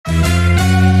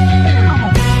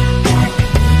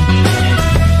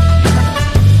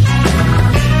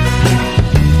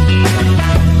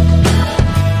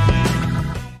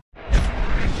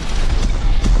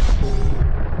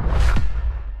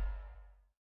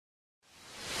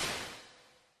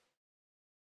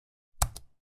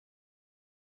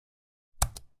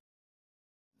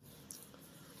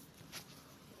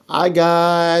Hi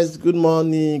guys, good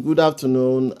morning, good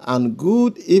afternoon, and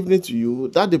good evening to you.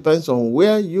 That depends on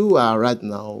where you are right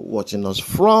now watching us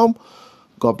from.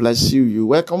 God bless you. You're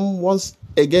welcome once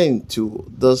again to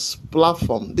this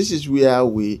platform. This is where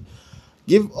we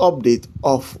give update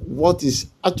of what is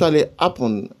actually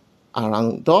happening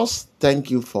around us.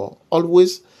 Thank you for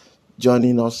always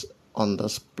joining us on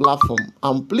this platform.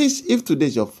 And please, if today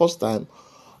is your first time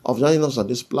of joining us on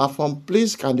this platform,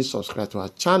 please kindly subscribe to our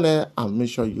channel and make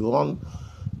sure you on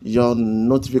your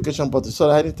notification button so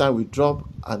that anytime we drop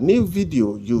a new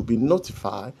video, you'll be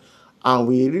notified. And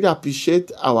we really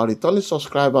appreciate our returning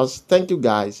subscribers. Thank you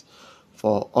guys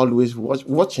for always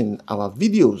watching our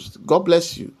videos. God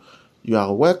bless you. You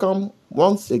are welcome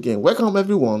once again. Welcome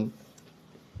everyone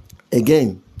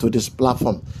again to this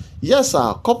platform. Yes,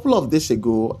 a couple of days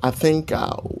ago, I think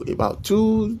about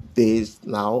 2 days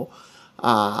now,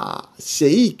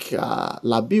 Sheik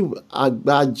Labeeb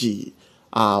Agbaji,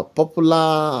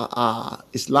 popular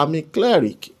Islamic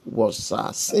cleric, was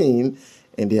seen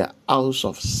in the house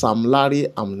of Sam Larry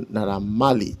and Naira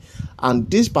Marley.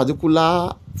 And this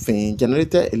particular thing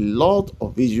generated a lot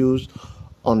of issues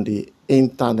on the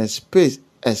internet space,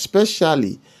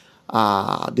 especially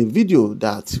the video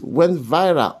that went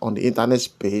viral on the internet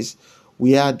space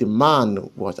where the man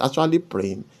was actually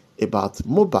praying about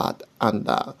Mohbad, and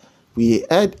we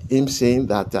heard him saying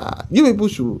that you people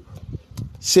should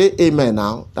say amen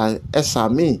now, that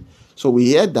SME. So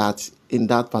we heard that in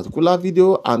that particular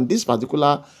video, and this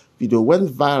particular video went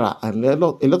viral, and a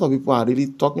lot of people are really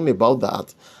talking about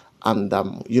that. And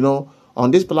you know,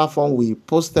 on this platform we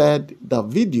posted the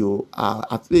video,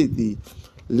 at least the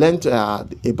length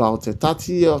about a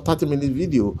 30-minute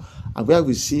video, and where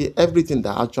we see everything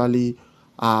that actually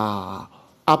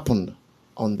happened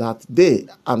on that day.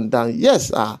 And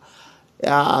yes,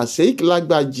 Sheik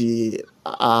Labeeb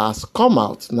has come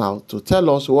out now to tell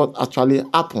us what actually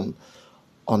happened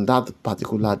on that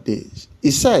particular day. He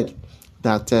said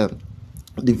that the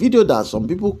video that some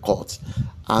people caught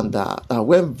and that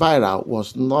went viral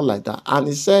was not like that. And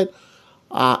he said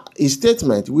his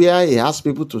statement where he asked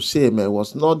people to say amen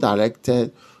was not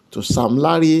directed to Sam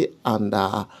Larry and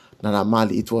Naira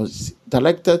Marley. It was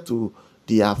directed to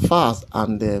the Afars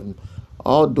and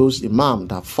all those imams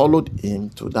that followed him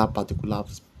to that particular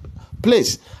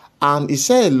place. And he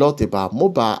said a lot about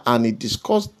Mohbad, and he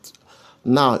discussed,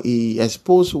 now he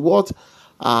exposed what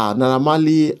Naira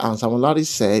Marley and Sam Larry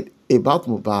said about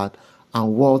Mohbad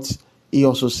and what he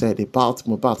also said about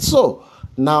Mohbad. So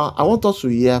now I want us to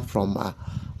hear from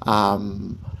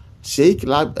Sheik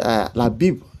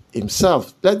Labeeb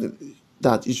himself,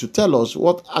 that he should tell us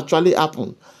what actually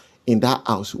happened in that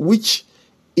house, which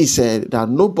he said that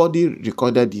nobody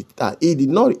recorded it, that he did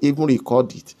not even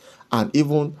record it, and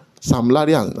even Sam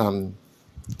Larry and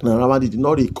Naira Marley did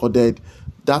not recorded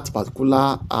that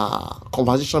particular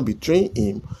conversation between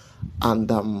him and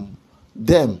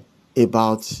them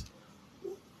about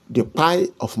the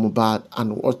Kpai of Mohbad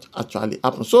and what actually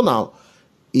happened. So now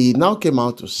he now came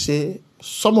out to say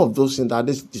some of those things that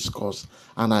is discussed,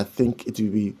 and I think it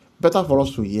will be better for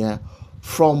us to hear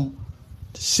from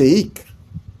Sheik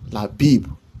Labeeb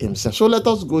himself. So let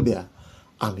us go there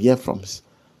and hear from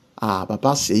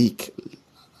Baba Sheik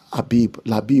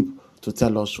Labeeb to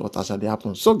tell us what actually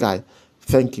happened. So guys,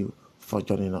 thank you for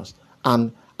joining us.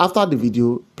 And after the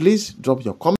video, please drop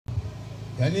your comment.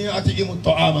 Feel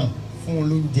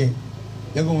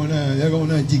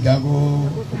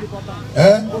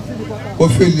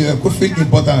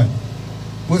important.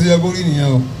 Most of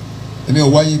you know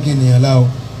why you can allow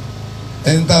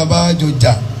and Taba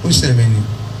Joja, who 7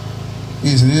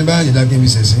 is never that can be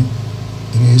says in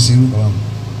a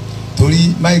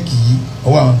Tori Mikey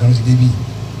or one comes to be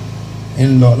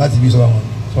in law, Latin is one.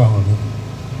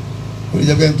 What is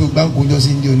going to bank just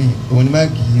in Johnny when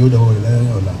Mikey you the whole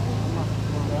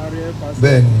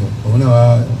Ben,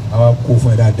 our co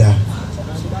for that.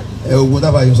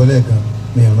 Whatever you select,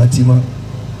 me and Matima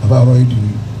about Roy do.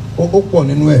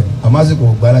 Open anywhere, a massive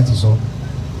balance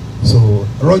so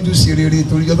Roger Siri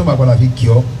to the other Mapala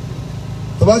Vicchio.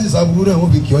 The bus is a good and will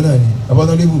be cured about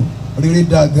the level, really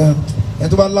dagger,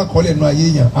 and to Bala calling my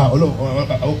year.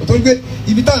 Don't get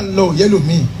if it don't know yellow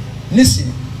me.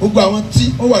 Listen,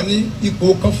 Ugawanti, Owani,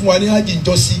 Ipo, Kafuani, Hajin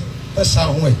Josi, that's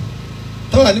how way.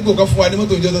 Tawani go for one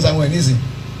to just as when easy.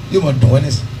 You want to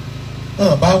honest.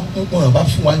 About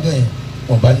 1 day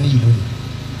or bad need.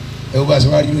 It was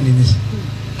what you need.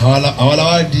 Our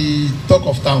the talk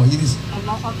of town. It is.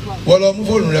 Well, I'm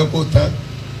moving on record time.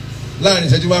 Line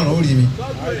is a man holding me.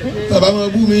 Tabama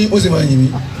booming was a man.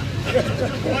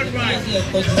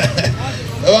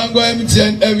 I'm going to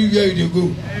send everywhere you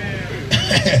go.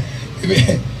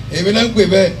 èmi náà ń pè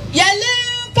bẹ́ẹ̀. Yẹlé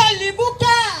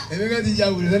Kalibuka. èmi kan ti ya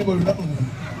wèrè lẹ́nu bọ̀dọ̀ náà nù.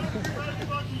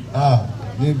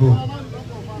 níbo.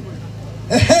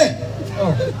 ẹ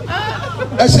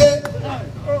ṣe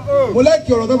mo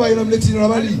láìkí ọ̀rọ̀ tó bá yẹn létí Naira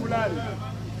Marley.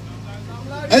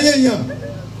 ẹyẹ yàn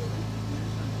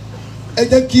ẹ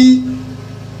jẹ́ kí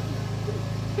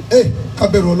ká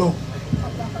bẹ̀rù Ọlọ́run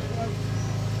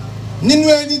nínú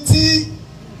ẹni tí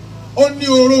ó ní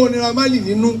oró Naira Marley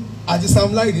nínú àti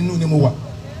Sam Larry nínú ni mo wà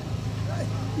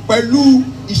pẹ̀lú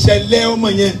ìṣẹ̀lẹ̀ ọmọ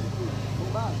yẹn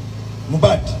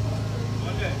Mohbad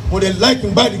mo dẹ̀ like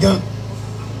Mohbad gan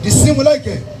the same mo like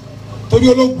ẹ̀ torí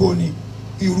ológo ni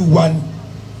irú wa ni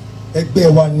ẹgbẹ́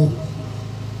wa ni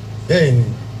bẹ́ẹ̀ ni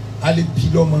a lè bí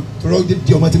lọ́mọ torí ó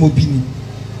di ọmọ tí mo bí ni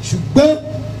ṣùgbọ́n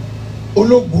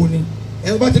ológo ni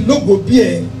ẹni bá ti lógo bí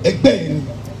ẹgbẹ́ ẹ̀ ni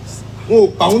wọn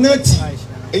ò pa òun náà tì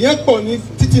èèyàn pọ̀ ní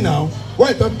títì náà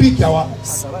wọ́n ìtàn píìkì àwa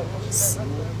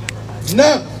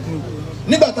náà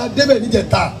nígbà tá a débẹ̀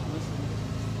níjẹta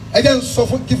ẹ jẹ́ ń sọ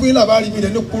fún kí fún yín làbárí mi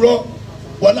lẹ́nu kúrọ́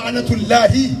wa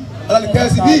la'natullahi ala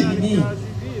al-kadhibin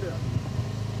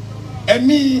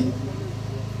ẹ̀mí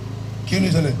kí ni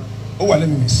ṣẹlẹ̀ ó wà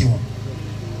lẹ́mìí mi sí wọn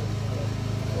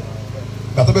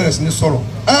gbàtọ́ bẹ̀rẹ̀ sí ní sọ̀rọ̀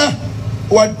ó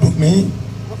wá dùn mí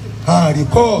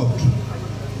rìkọ́ọ̀dù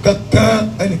kankan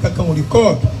ẹnì kankan ò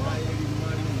rìkọ́ọ̀dù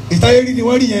ìtayérí ni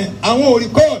wọ́n rí yẹn àwọn ò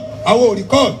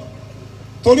rìkọ́ọ̀dù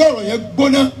torí ọ̀rọ̀ yẹn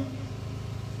gbóná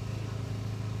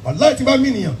wàláì tí bá mí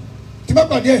nìyàn tí bá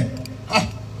pàdé ẹ̀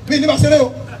mí ní bá ṣeré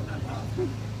o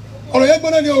ọ̀rọ̀ yẹn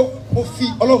gbóná ni o mo fi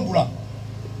Ọlọ́run búra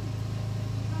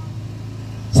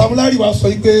Sam Larry wa sọ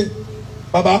yìí pé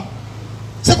baba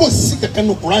ṣé kò sí kankan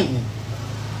ní Quran ni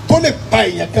tó lè pa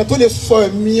èèyàn kan tó lè sọ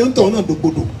ẹ̀mí ń tọ̀ náà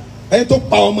dògbòdò ẹni tó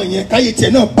pa ọmọ yẹn káyé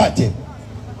tiẹ̀ náà bàjẹ́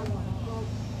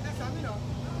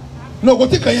lọ́gọ́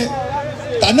tí kan yẹn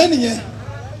tàná nìyẹn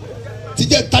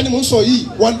tíjẹ́ ta ni mo ń sọ yìí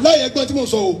wàláì ẹgbẹ́ tí mo ń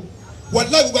sọ o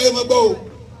wàláì gbogbo ayé máa gbọ́ o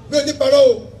mi ò ní parọ́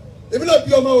o èmi náà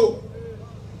bí ọmọ o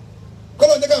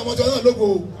kọ́lọ́ ní káwọn ọmọ tí wọn náà lógo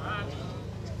o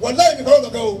wàláì mi parọ́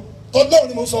kankan o tọ́lọ́run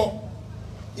ni mo ń sọ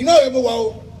iná rẹ̀ mo wà o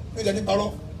mi ò ní parọ́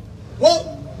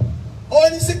wọ́n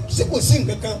ní sí kò sí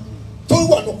nǹkan kan tó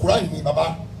wà ní Kùránì ní bàbá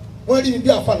wọ́n rí mi bí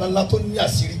àfààní ńlá tó ní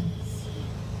àṣírí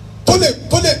tó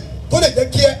lè jẹ́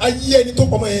kí ayé ẹni tó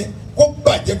pọ̀mọ́ yẹn kó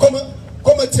bàjẹ́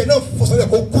kọ́mọ tiẹ̀ náà fòsànlẹ̀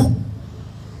kó kú.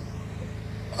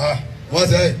 wọ́n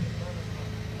sẹ́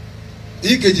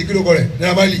yìí kejì kí ló kọ́ rẹ̀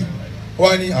Naira Marley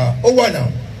wọ́n á ní ó wà náà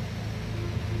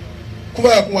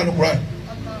kúbáyà kún wà ní Kùránì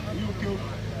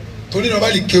torí Naira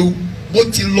Marley kéwú bó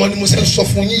ti lọ ni mo ṣe ń sọ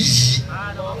fún yín yìí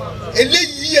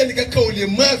eléyìí ẹnìkankan ò lè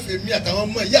má fèmí àtàwọn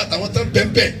ọmọ yìí àtàwọn tán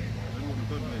bẹ́ẹ̀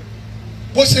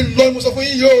bó ṣe lọ ni mo sọ fún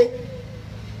yín yìí o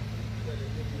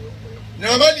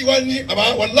Naira Marley wá ní bàbá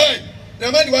wàláì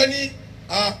Naira Marley wá ní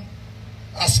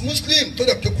as Muslim tó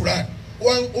dẹ̀ ké Quran ó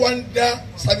wá ń dá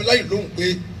Sam Larry lóhùn pé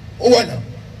ó wà náà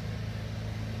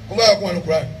kó bá yà kó wà ní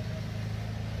Quran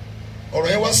ọ̀rọ̀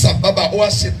yẹn wá sàbábà ó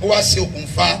wá ṣe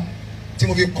okùnfà tí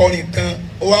mo fi kọrin kan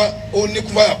ó ní kó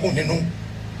bá yà kó nínú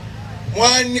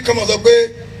wọn á ní ká máa sọ pé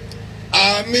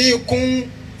àmì kún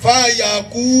fàyà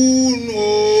kúnú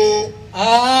o.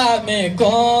 Àmì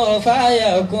kún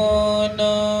fàyà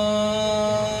kúnú.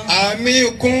 Àmì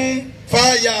kún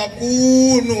fàyà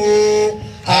kúnú o.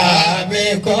 Àmì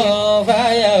kún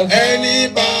fàyà kúnú. Ẹni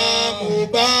bá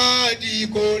Mohbad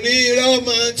kò ní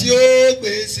rọ́mọ tí ó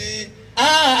gbèsè.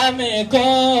 Àmì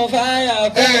kún fàyà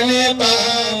kúnú. Ẹni bá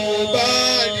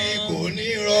Mohbad kò ní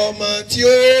rọ́mọ tí ó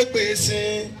gbèsè.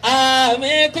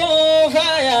 Àmì kún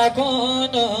fàyà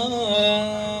kúnú.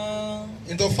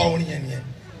 Ní tó fa orin yẹn nìyẹn.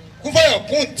 Kún fàyà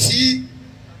kún tí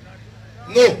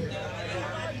no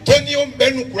tó ní ó ń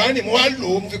bẹnu Kùránì mo wá lò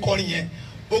ó mo fi kọrin yẹn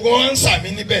gbogbo wọn ń sàmì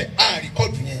níbẹ̀ á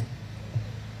rìkọ́dù yẹn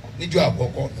níjọ́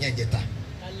àkọ́kọ́ yẹn jẹta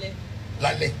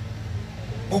lálẹ́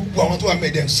gbogbo àwọn tó wà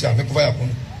mẹ́ẹ̀dẹ́ ń ṣe àmì kún fàyà kún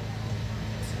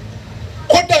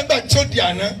kódà nígbà tí ó di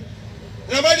àná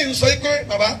Naira Marley ń sọ yìí pé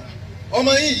bàbá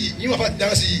ọmọ yìí wọ́n fà ti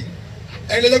dáná sí yìí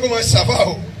ẹni lọ́jọ́ kó máa ṣàfà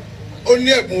o ó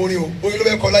ní ẹ̀bùn orin o orin ló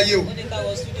fẹ́ kọ láyé o. ó ní ká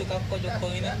wọ studio ká kọjọ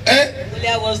kọrin náà. ó ní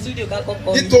ká wọ studio ká kọ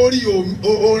kọrin. nítorí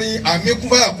orin àmì kún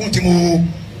fàyà kún tí mo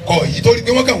kọ yìí torí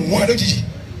pé wọ́n kàn wọ́n lójijì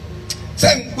ṣé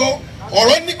ń gbọ́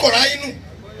ọ̀rọ̀ ní kọ̀ọ̀rọ̀ inú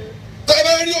tó ẹ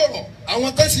bá rí ọ̀rọ̀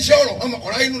àwọn tó ń ṣiṣẹ́ ọ̀rọ̀ ọmọ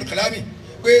kọ̀ọ̀rọ̀ inú kàlámì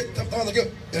pé táwọn tó kẹ́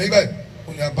ẹ̀rọ yìí báyìí ó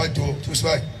ní abájọ tó ṣe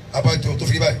báyìí abájọ tó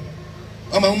fi báyìí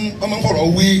wọ́n máa ń fọ̀rọ̀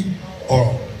wí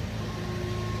ọ̀rọ̀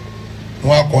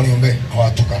wọn akọrin bẹ́ẹ̀ àwọn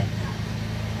àtúkà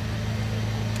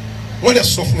wọ́n lè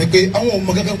sọ fún mi pé àwọn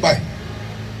ọmọ gángan pa ẹ̀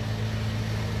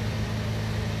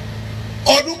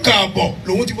ọdún kààbọ̀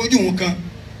lòun ti fojú wọn kan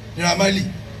Naira Marley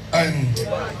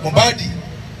Mohbad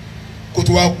kó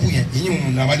tó wá kú yẹn ìyín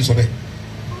òun Naira Marley sọ bẹ́ẹ̀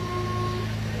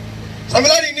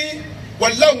Samilari ní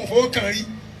wàlá òun fọwọ́ kan rí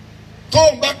tó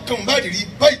ń bá kan bá rí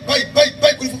báyìí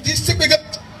kò ní fún kí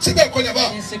sígbà ẹ̀kọ́ yàrá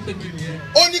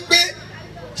ó ní pé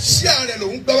sí ààrẹ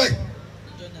lòún gbá báyìí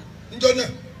níjọ́ náà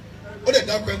ó lè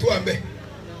dákọ̀ ẹ̀ tó wà ń bẹ̀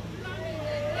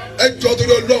ẹ jọ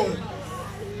torí Ọlọ́run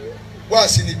wá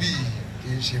sí níbí kì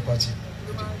í ṣe pati.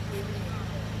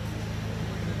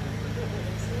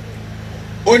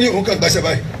 Ó ní òun kàn gbàṣẹ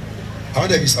báyìí àwọn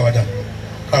dẹ̀ fi ṣàwádà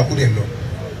káàkó dẹ̀ lọ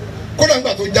kódà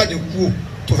nígbà tó jáde kú ò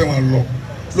tó fẹ́ máa lọ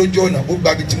lójú ọ̀nà ó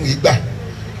gbàgbé tí mo yé gbà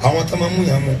àwọn tó máa mú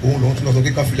yàn mú òun lòun tó lọ sọ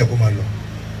pé ká filẹ̀ kó máa lọ.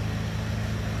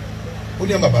 Ó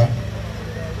ní bàbá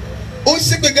ó ń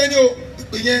ṣépè gan ni o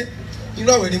ìpè yẹn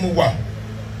inú àwẹ̀ ni mo wà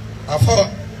àfa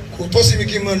kò tọ́ sí mi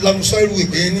kí n máa lanu sọ irú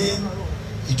ìpè yẹn ní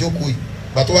ìjókòó yìí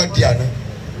gbàtọ́ wá di àná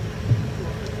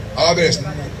àwọn bẹ̀rẹ̀ sí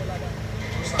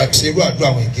àti irú àdúrà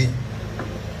àwọn èké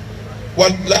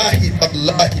wàláhì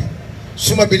aláhì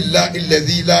súnmọ́bìlá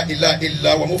ilẹ̀dí ilá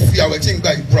ilá wà mo fi àwẹ̀ tí ń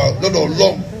gba ìbúra lọ́dọ̀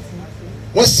Ọlọ́run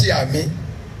wọ́n sì àmì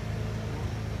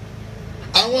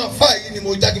àwọn àfa yìí ni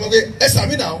mo jáde mọ́ pé ẹ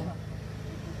sàmì náà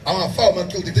àwọn àfa ọmọ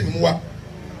kí o tètè mi mú wa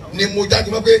ni mo jáde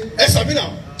mọ́ pé ẹ sàmì náà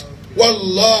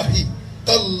wàláhì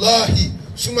tàláhì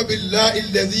súnmọ́bìlá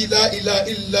ilẹ̀dí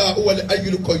ilá wàlẹ̀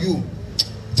ayélujáyò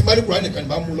tí bá ní Kùránì nìkan ní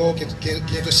bá mú lọ́wọ́ kí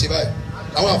ẹ tó ṣe báyìí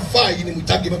àwọn àfa yìí ni mo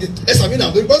jáde mọ́ pé ẹ sàmì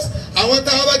náà because àwọn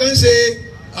táwọn bá kàn ń ṣe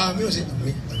àmì ò ṣe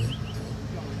àmì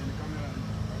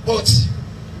but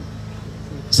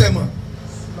sẹ́mọ̀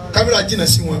kámẹ́rà jìnnà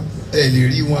sí wọn ẹ lè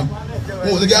rí wọn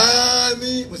wọn ò sọ pé àmì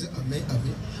mo ṣe àmì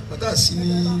bàtà sí ní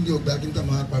ilé ọgbà kí n tà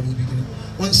máa pariwo bí kíni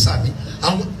wọ́n ń sàmì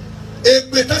àwọn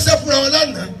ègbè tásẹ̀ fúnra wọn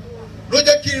lánàá ló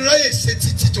jẹ́ kí n ráyè ṣe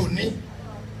títí tòní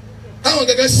táwọn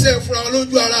gẹ́gẹ́ ṣe fúnra wọn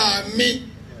lójú ara mi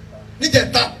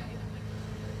níjẹta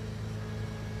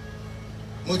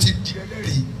mo ti di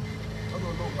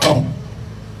ọ̀hún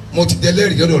mo ti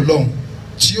dẹlẹ́rìí lọ́dọ̀ Ọlọ́run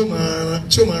tí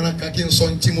ó máa ran kan kí n sọ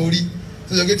ní tí mo rí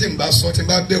tí ó sọ pé tí n bá sọ tí n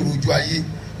bá bẹ̀rù ojú ayé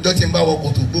níjọ́ tí n bá wọ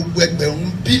kòtò gbogbo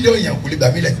ẹgbẹ̀rún bílíọ̀nù yẹn kò lè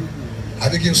gbà mí lẹ̀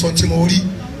àbí kí n sọ tí mo rí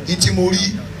ní tí mo rí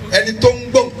ẹni tó ń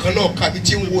gbọ́ nǹkan náà kàbí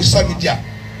tí ń wo social media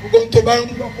gbogbo ohun tó bá ń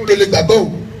lè gbàgbọ́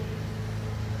o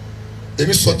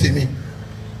èmi sọ tèmi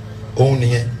òun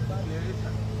nìyẹn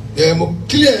ẹ mo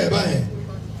kílẹ̀ ẹ̀ báyẹn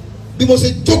bí mo ṣe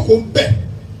jókòó ń bẹ̀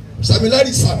Samilari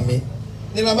sàmì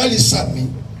Naira Marley sàmì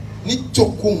ní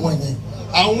jókòó wọn yẹn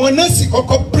àwọn nọ́ọ̀sì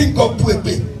kọ́kọ́ bring up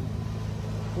èpè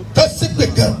tó sì pè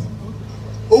gan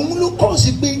òun ló kọ́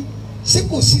sí pé ṣé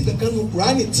kò sí kankan nu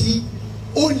Kùránì tí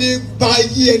ó lè ba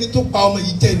ayé ẹni tó pa ọmọ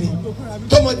yìí jẹ ni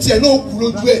tọmọ tiẹ̀ náà kú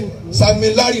lójú ẹ̀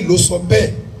Samilari ló sọ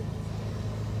bẹ́ẹ̀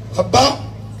bàbá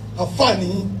àfààní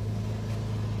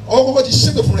ọkọ̀ kọ́kọ́ ti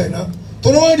ṣépè fún rẹ̀ náà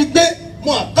torí wọ́n rí pé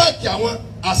mo àtàkì àwọn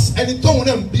ẹni tóun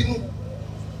náà ń bínú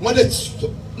wọ́n lè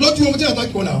lójú wọn tí wọ́n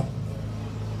àtàkì wọn náà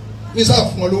mi sáà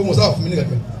fún ọ lówó mo sáà fún mi ní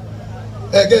kẹ̀kẹ́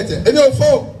ẹ gẹ́tẹ̀ èmi ò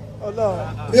fọ́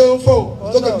mi ò fọ́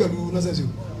tó kàn pẹ̀lú nọ́sẹ̀sì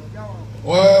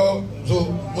o wọ́n so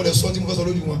mo lè sọ tí mo fẹ́ sọ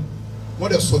lójú wọn wọ́n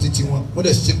lè sọ títí wọn wọ́n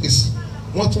lè ṣépè sí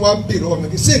wọ́n tún wá bèèrè ọmọ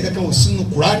mi sí nǹkan kan ò sínú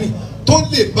Kùránì tó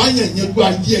lè báyàn yẹn lọ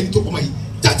ayé ẹni tó kọ́ máa yìí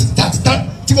tàtìtàtìtà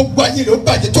tí gbogbo ayé rẹ̀ ó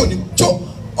bàjẹ́ tó ní tó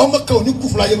ọmọ kan ò ní kú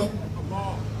fúnra yẹn mọ́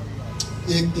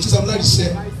èyí Samilari ṣe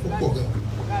ó pọ̀ gan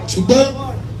ṣùgbọ́n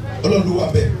Ọlọ́run ló wà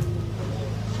bẹ́ẹ̀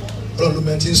Ọlọ́run ló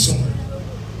mẹ́tí ń sùn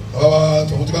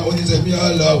tọ̀hún tí wọ́n ti sẹ́ mí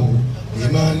àlá o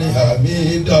ìmọ̀ ní àmì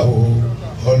ìdá o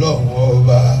Ọlọ́run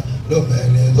ọba ló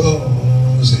mẹ́ni tó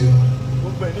ń ṣe o.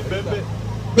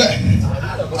 bẹ́ẹ̀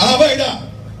àwọn báyìí dà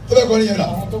tó bẹ́ẹ̀ kọ́ ní yẹn dà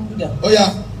ó yá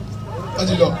wọ́n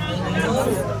ti lọ.